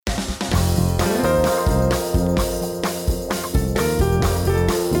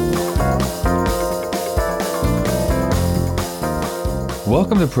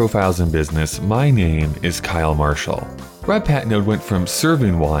Welcome to Profiles in Business. My name is Kyle Marshall. Brad Patnode went from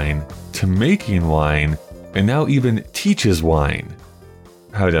serving wine to making wine, and now even teaches wine.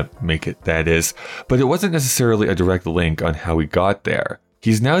 How to make it, that is. But it wasn't necessarily a direct link on how he got there.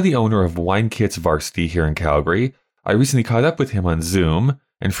 He's now the owner of Wine Kits Varsity here in Calgary. I recently caught up with him on Zoom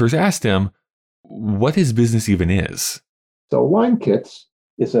and first asked him what his business even is. So Wine Kits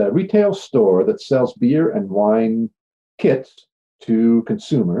is a retail store that sells beer and wine kits to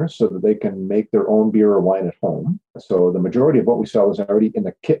consumers so that they can make their own beer or wine at home. So the majority of what we sell is already in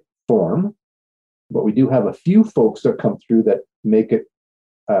the kit form, but we do have a few folks that come through that make it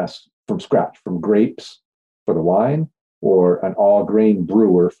from scratch, from grapes for the wine or an all-grain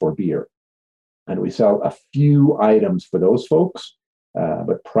brewer for beer. And we sell a few items for those folks,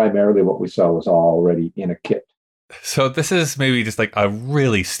 but primarily what we sell is already in a kit. So this is maybe just like a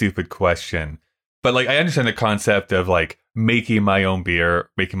really stupid question, but like I understand the concept of like making my own beer,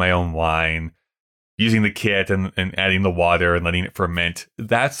 making my own wine, using the kit and adding the water and letting it ferment,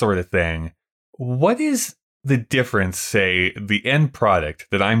 that sort of thing. What is the difference, say, the end product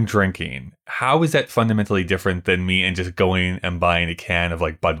that I'm drinking? How is that fundamentally different than me and just going and buying a can of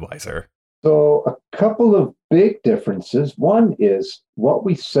like Budweiser? So a couple of big differences. One is what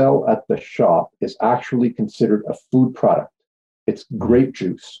we sell at the shop is actually considered a food product. It's grape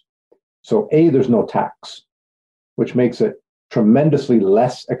juice. So there's no tax, which makes it tremendously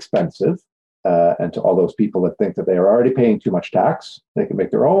less expensive. And to all those people that think that they are already paying too much tax, they can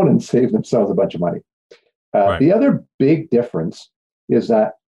make their own and save themselves a bunch of money. Right. The other big difference is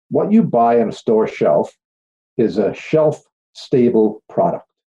that what you buy on a store shelf is a shelf-stable product.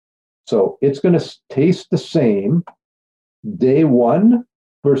 So it's going to taste the same day one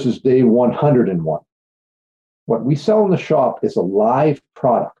versus day 101. What we sell in the shop is a live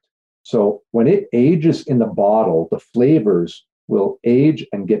product. So when it ages in the bottle, the flavors will age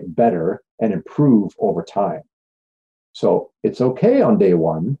and get better and improve over time. So it's okay on day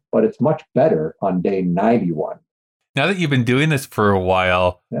one, but it's much better on day 91. Now that you've been doing this for a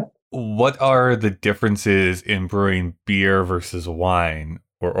while, What are the differences in brewing beer versus wine?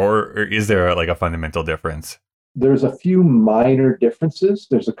 Or is there like a fundamental difference? There's a few minor differences.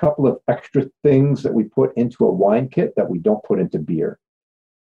 There's a couple of extra things that we put into a wine kit that we don't put into beer.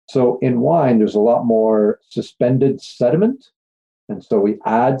 So in wine, there's a lot more suspended sediment. And so we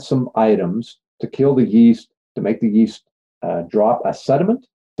add some items to kill the yeast, to make the yeast drop as sediment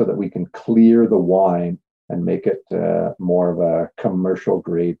so that we can clear the wine and make it more of a commercial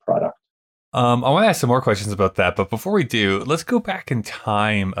grade product. I want to ask some more questions about that, but before we do, let's go back in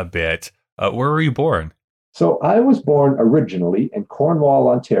time a bit. Where were you born? So I was born originally in Cornwall,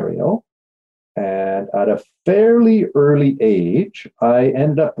 Ontario, and at a fairly early age, I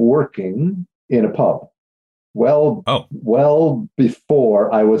ended up working in a pub. Well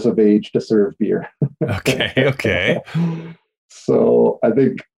before I was of age to serve beer. Okay. So I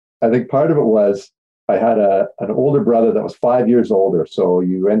think part of it was I had an older brother that was 5 years older. So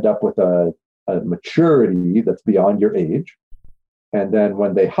you end up with a maturity that's beyond your age. And then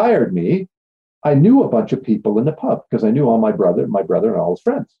when they hired me, I knew a bunch of people in the pub because I knew all my brother and all his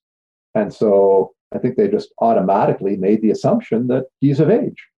friends. And so I think they just automatically made the assumption that he's of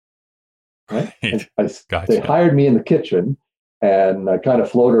age. Right? Gotcha. They hired me in the kitchen and I kind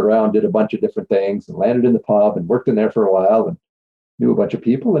of floated around, did a bunch of different things and landed in the pub and worked in there for a while and knew a bunch of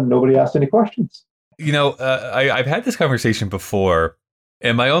people and nobody asked any questions. You know, I've had this conversation before,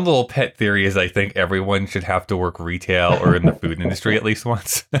 and my own little pet theory is I think everyone should have to work retail or in the food industry at least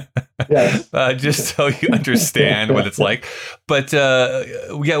once. Yes. Just so you understand what it's like. But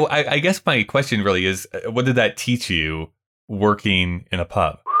I guess my question really is, what did that teach you working in a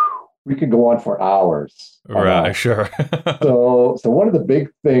pub? We could go on for hours. Right, sure. So one of the big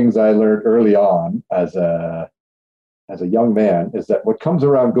things I learned early on as a young man is that what comes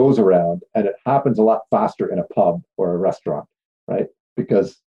around goes around, and it happens a lot faster in a pub or a restaurant, right?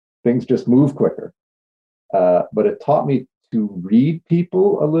 Because things just move quicker. But it taught me to read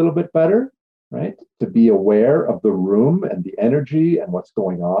people a little bit better, right? To be aware of the room and the energy and what's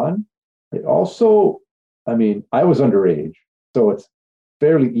going on. It also, I was underage, so it's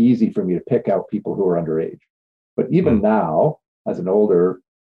fairly easy for me to pick out people who are underage. But even now, as an older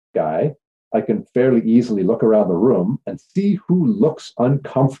guy, I can fairly easily look around the room and see who looks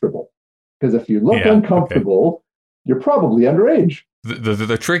uncomfortable. Because if you look uncomfortable, you're probably underage.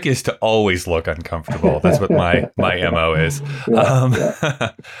 The trick is to always look uncomfortable. That's what my MO is.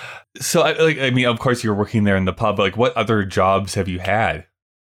 So, of course, you're working there in the pub. Like, what other jobs have you had?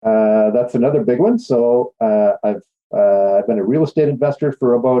 That's another big one. So I've been a real estate investor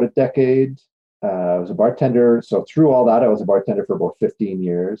for about a decade. I was a bartender. So through all that, I was a bartender for about 15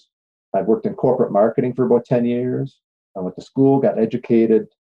 years. I've worked in corporate marketing for about 10 years. I went to school, got educated.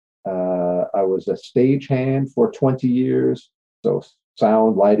 I was a stagehand for 20 years. So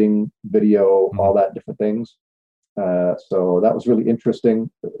sound, lighting, video, Mhm. all that different things. So that was really interesting.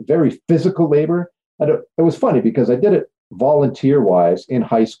 Very physical labor. And it was funny because I did it volunteer wise in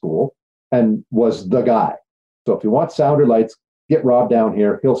high school and was the guy. So if you want sound or lights, get Rob down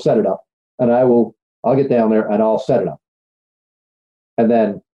here. He'll set it up, and I'll get down there and I'll set it up. And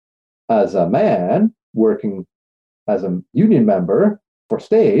then as a man working as a union member for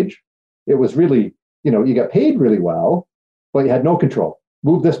stage, it was really, you got paid really well, but you had no control.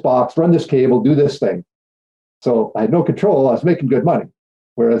 Move this box, run this cable, do this thing. So I had no control. I was making good money.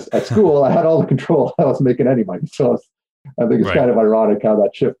 Whereas at school, I had all the control. I wasn't making any money. So I think it's Right. kind of ironic how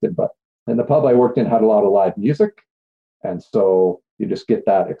that shifted. But in the pub I worked in had a lot of live music. And so you just get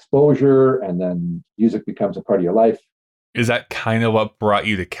that exposure, and then music becomes a part of your life. Is that kind of what brought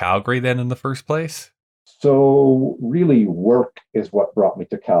you to Calgary then in the first place? So really, work is what brought me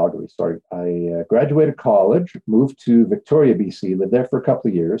to Calgary. So I graduated college, moved to Victoria, BC, lived there for a couple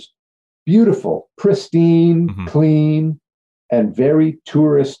of years. Beautiful, pristine, Hmm. clean, and very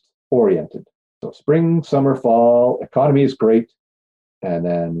tourist oriented. So spring, summer, fall, economy is great. And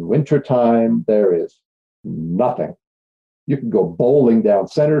then winter time, there is nothing. You can go bowling down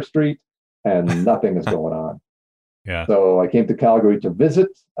Center Street and nothing is going on. Yeah. So I came to Calgary to visit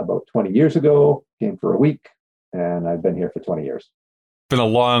about 20 years ago, came for a week, and I've been here for 20 years. Been a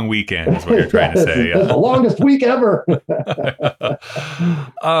long weekend is what you're Yeah, trying to say. this is the longest week ever.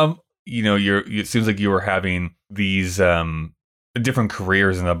 It seems like you were having these different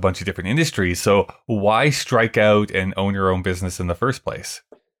careers in a bunch of different industries. So why strike out and own your own business in the first place?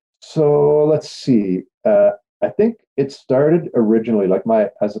 So let's see. I think it started originally like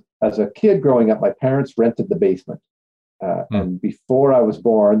as a kid growing up, my parents rented the basement. Hmm. And before I was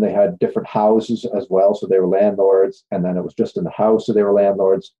born, they had different houses as well. So they were landlords. And then it was just in the house, so they were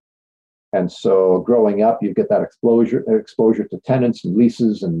landlords. And so growing up, you get that exposure to tenants and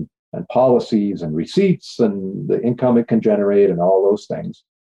leases and policies and receipts and the income it can generate and all those things.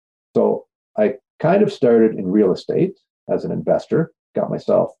 So I kind of started in real estate as an investor, got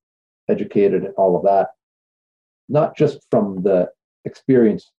myself educated and all of that, not just from the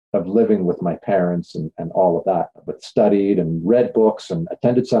experience of living with my parents and all of that, but studied and read books and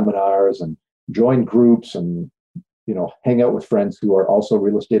attended seminars and joined groups and hang out with friends who are also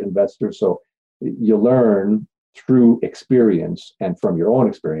real estate investors. So you learn through experience and from your own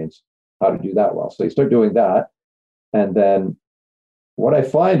experience how to do that well. So you start doing that. And then what I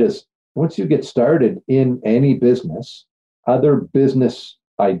find is once you get started in any business, other business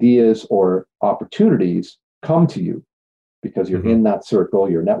ideas or opportunities come to you because you're Hmm. in that circle,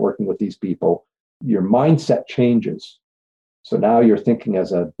 you're networking with these people, your mindset changes. So now you're thinking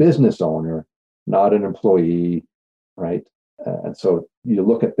as a business owner, not an employee, right? And so you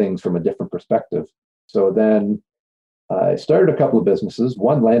look at things from a different perspective. So then I started a couple of businesses.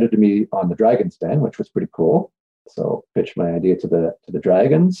 One landed to me on the Dragon's Den, which was pretty cool. So pitched my idea to the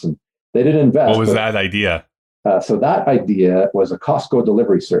Dragons, and they didn't What invest. was But that idea? so that idea was a Costco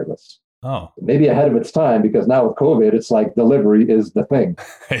delivery service. Oh, Maybe ahead of its time because now with COVID, it's like delivery is the thing.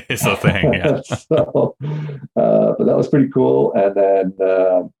 it's a thing. Yeah. So, but that was pretty cool. And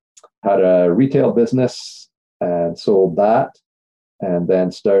then had a retail business and sold that, and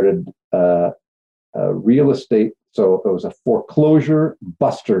then started real estate. So it was a foreclosure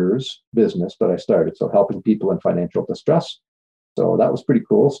busters business that I started. So helping people in financial distress. So that was pretty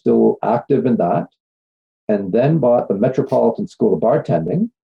cool. Still active in that. And then bought the Metropolitan School of Bartending,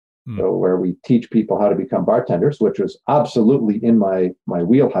 Hmm. so where we teach people how to become bartenders, which was absolutely in my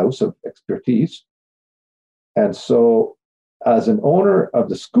wheelhouse of expertise. And so, as an owner of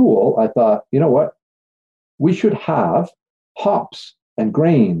the school, I thought, you know what, we should have hops and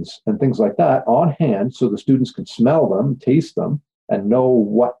grains and things like that on hand so the students can smell them, taste them, and know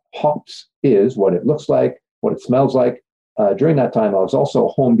what hops is, what it looks like, what it smells like. During that time, I was also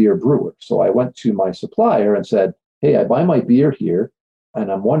a home beer brewer. So I went to my supplier and said, hey, I buy my beer here,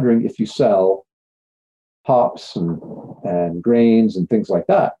 and I'm wondering if you sell hops and grains and things like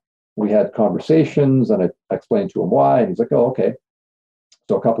that. We had conversations and I explained to him why. And he's like, oh, okay.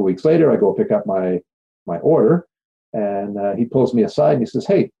 So a couple of weeks later, I go pick up my order, and he pulls me aside and he says,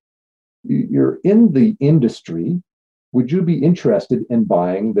 hey, you're in the industry. Would you be interested in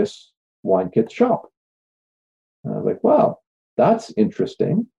buying this wine kit shop? And I was like, wow, that's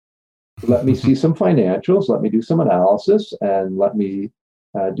interesting. Let me see some financials, let me do some analysis, and let me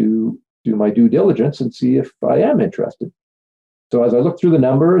do my due diligence and see if I am interested. So as I looked through the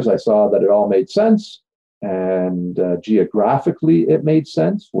numbers, I saw that it all made sense. And geographically, it made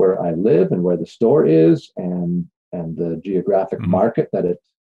sense where I live and where the store is, and the geographic Hmm. market that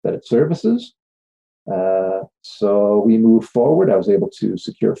it services. So we moved forward. I was able to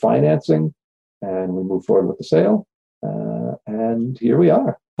secure financing, and we moved forward with the sale. And here we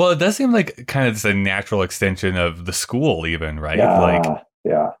are. Well, it does seem like kind of just a natural extension of the school, even, right? Like,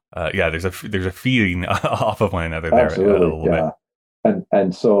 Yeah, yeah, yeah, there's a feeding off of one another there a absolutely, little bit. yeah.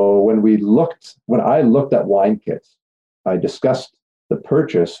 And so when I looked at wine kits, I discussed the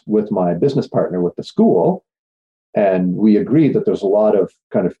purchase with my business partner with the school, and we agreed that there's a lot of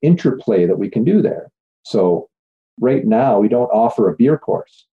kind of interplay that we can do there. So right now we don't offer a beer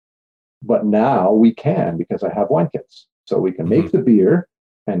course, but now we can because I have wine kits. So we can Hmm. make the beer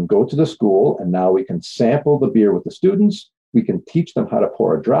and go to the school, and now we can sample the beer with the students. We can teach them how to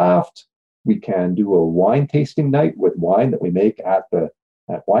pour a draft. We can do a wine tasting night with wine that we make at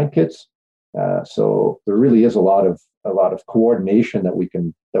wine kits. So there really is a lot of coordination that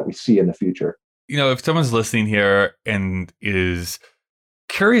we see in the future. If someone's listening here and is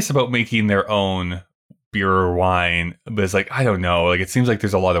curious about making their own beer or wine, but it's like, I don't know, like it seems like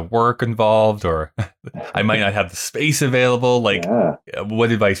there's a lot of work involved, or I might not have the space available. Like, Yeah.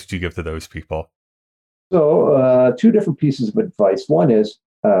 what advice would you give to those people? So, two different pieces of advice. One is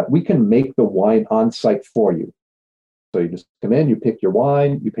we can make the wine on site for you. So you just come in, you pick your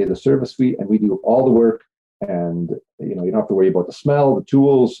wine, you pay the service fee, and we do all the work. And you don't have to worry about the smell, the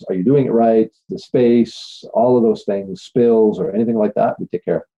tools. Are you doing it right? The space, all of those things, spills or anything like that. We take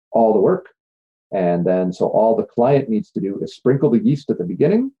care of all the work. And then so all the client needs to do is sprinkle the yeast at the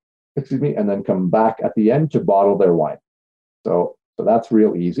beginning, excuse me, and then come back at the end to bottle their wine. So that's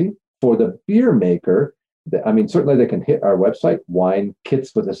real easy. For the beer maker, I mean, certainly they can hit our website,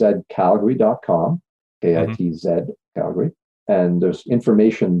 winekits with a Z, Calgary.com, Hmm. KITZ, Calgary. And there's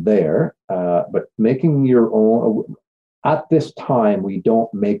information there. But making your own, at this time, we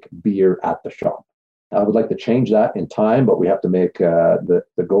don't make beer at the shop. I would like to change that in time, but we have to make the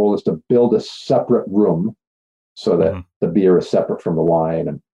goal is to build a separate room so that Hmm. the beer is separate from the wine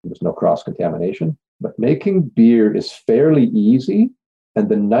and there's no cross contamination. But making beer is fairly easy. And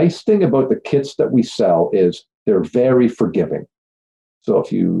the nice thing about the kits that we sell is they're very forgiving. So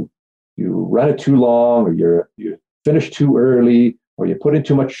if you run it too long, or you finish too early, or you put in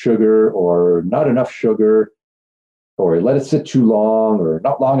too much sugar, or not enough sugar, or you let it sit too long, or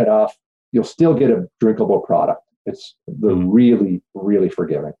not long enough, you'll still get a drinkable product. They're Hmm. really, really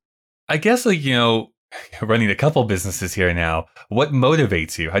forgiving. I guess, like, running a couple businesses here now, what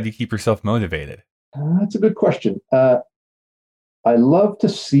motivates you? How do you keep yourself motivated? That's a good question. I love to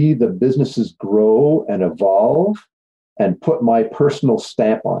see the businesses grow and evolve and put my personal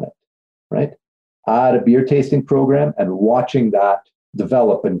stamp on it, right? I had a beer tasting program and watching that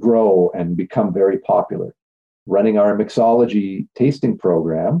develop and grow and become very popular. Running our mixology tasting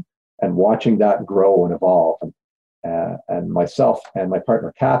program and watching that grow and evolve. And myself and my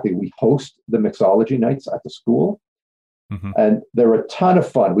partner, Kathy, we host the mixology nights at the school. Hmm. And they're a ton of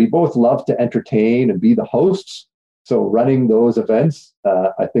fun. We both love to entertain and be the hosts. So running those events,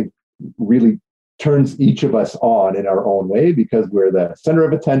 I think, really turns each of us on in our own way because we're the center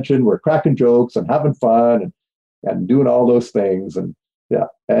of attention. We're cracking jokes and having fun and doing all those things. And yeah,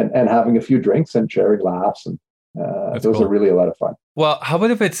 and having a few drinks and sharing laughs. And That's those are cool. really a lot of fun. Well, how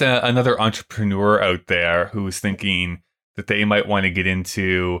about if it's another entrepreneur out there who's thinking that they might want to get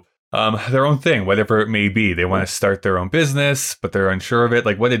into their own thing, whatever it may be? They want to start their own business, but they're unsure of it.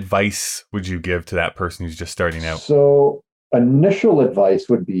 Like, what advice would you give to that person who's just starting out? So, initial advice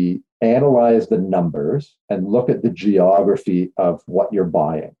would be analyze the numbers and look at the geography of what you're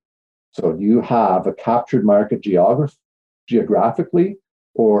buying. So, do you have a captured market geographically,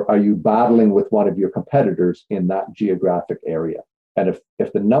 or are you battling with one of your competitors in that geographic area? And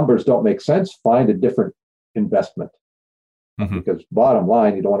if the numbers don't make sense, find a different investment. Hmm. Because bottom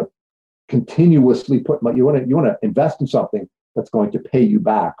line, you don't want to continuously put money. You want to invest in something that's going to pay you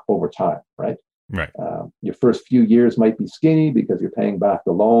back over time, right? Right. Your first few years might be skinny because you're paying back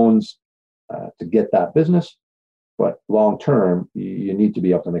the loans to get that business, but long term, you need to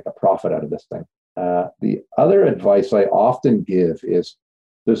be able to make a profit out of this thing. The other advice I often give is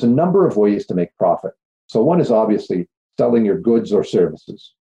there's a number of ways to make profit. So one is obviously selling your goods or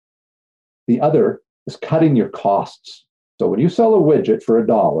services. The other is cutting your costs. So when you sell a widget for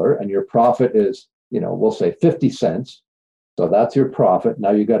 $1 and your profit is, we'll say 50 cents, so that's your profit.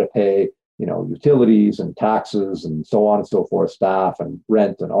 Now you got to pay, utilities and taxes and so on and so forth, staff and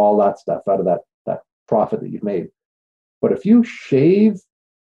rent and all that stuff out of that profit that you've made. But if you shave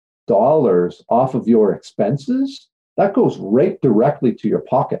dollars off of your expenses, that goes right directly to your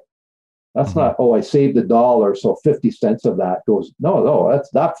pocket. That's not, oh, I saved $1, so 50 cents of that goes. No, that's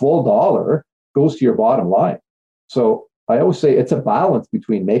that full dollar goes to your bottom line. So I always say it's a balance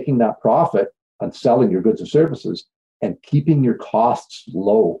between making that profit and selling your goods or services and keeping your costs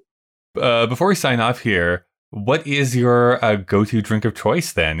low. Before we sign off here, what is your go-to drink of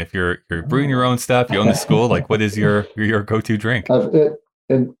choice then? If you're brewing your own stuff, you own the school, like what is your go-to drink?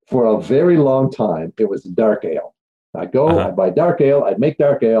 And for a very long time, it was dark ale. I'd go, I'd buy dark ale, I'd make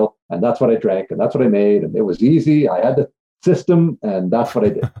dark ale, and that's what I drank, and that's what I made, and it was easy. I had the system, and that's what I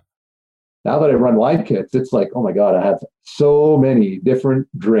did. Now that I run Wine Kits, it's like, oh my God, I have so many different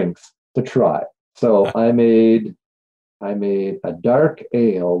drinks to try. So I made a dark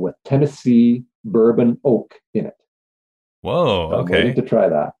ale with Tennessee bourbon oak in it. Whoa, so okay. I'm waiting to try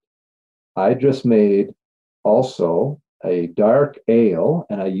that. I just made also a dark ale,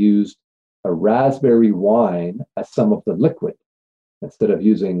 and I used a raspberry wine as some of the liquid. Instead of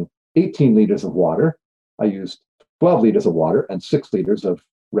using 18 liters of water, I used 12 liters of water and 6 liters of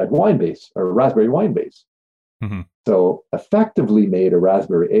red wine base or raspberry wine base. Mm-hmm. So effectively made a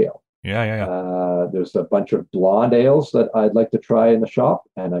raspberry ale. Yeah. There's a bunch of blonde ales that I'd like to try in the shop,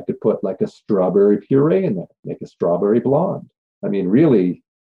 and I could put like a strawberry puree in there, make a strawberry blonde. I mean, really,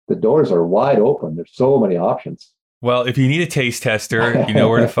 the doors are wide open. There's so many options. Well, if you need a taste tester, you know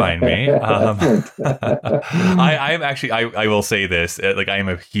where to find me. I'm actually, I will say this, like I am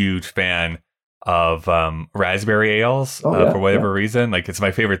a huge fan of raspberry ales for whatever reason. Like it's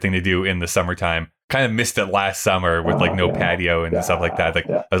my favorite thing to do in the summertime. Kind of missed it last summer with like no patio and stuff like that. Like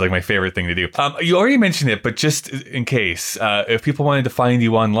that was like my favorite thing to do. You already mentioned it, but just in case, if people wanted to find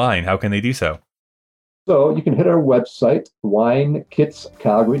you online, how can they do so? So you can hit our website,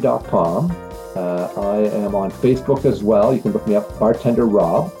 winekitscalgary.com. I am on Facebook as well. You can look me up, Bartender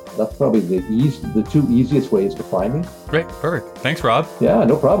Rob. That's probably the two easiest ways to find me. Great, perfect. Thanks, Rob. Yeah,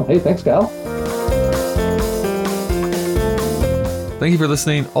 no problem. Hey, thanks, Cal. Thank you for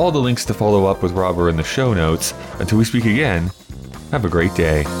listening. All the links to follow up with Rob are in the show notes. Until we speak again, have a great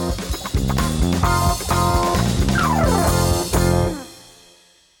day.